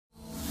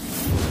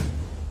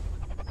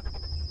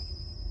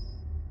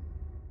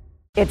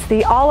It's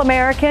the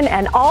All-American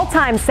and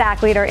all-time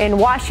sack leader in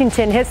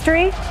Washington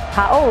history,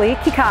 Hau'oli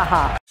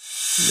Kikaha.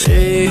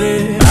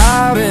 Baby,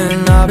 I've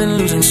been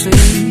losing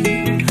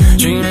sleep,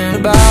 dreaming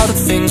about the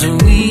things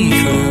that we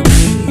could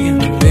be.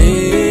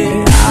 Baby,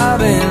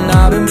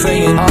 I've been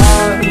praying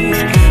hard,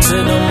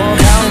 said no more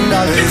counting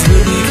dollars,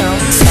 we'll be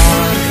counting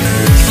stars.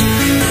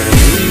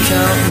 We'll be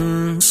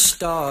counting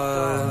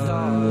stars.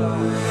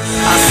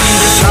 I see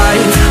this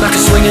light like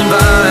a swinging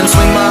vine,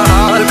 swing my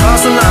heart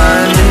across the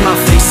line. In my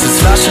face is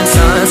flashing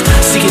signs,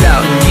 seek it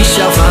out and ye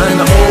shall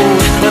find.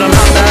 Old, but I'm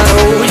not that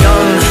old.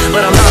 Young,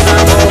 but I'm not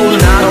that old.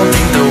 And I don't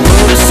think the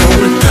world is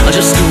sold, I'm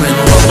just doing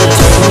what we're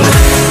told.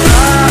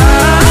 I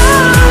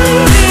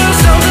feel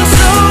something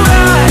so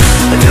right,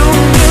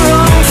 doing the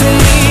wrong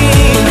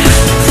thing.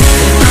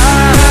 I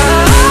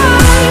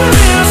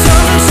feel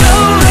something so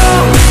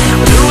wrong,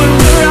 doing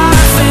the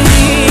right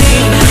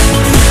thing.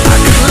 I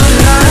could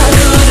not.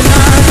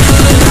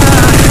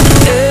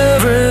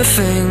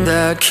 Everything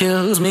that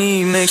kills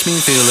me makes me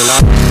feel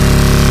alive.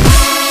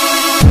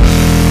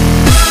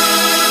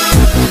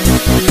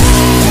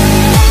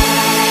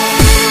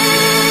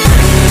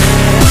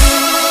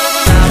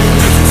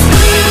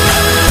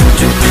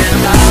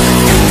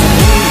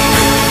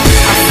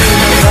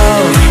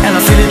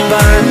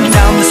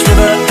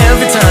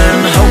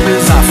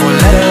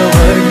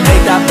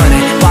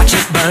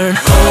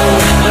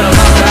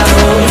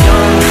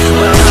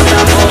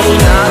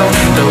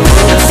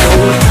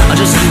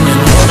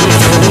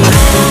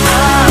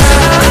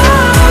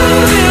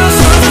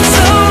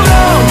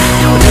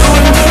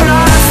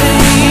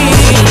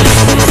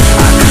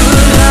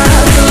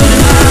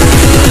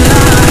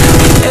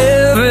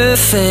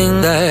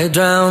 Everything that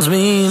drowns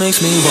me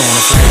makes me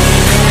wanna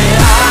fly.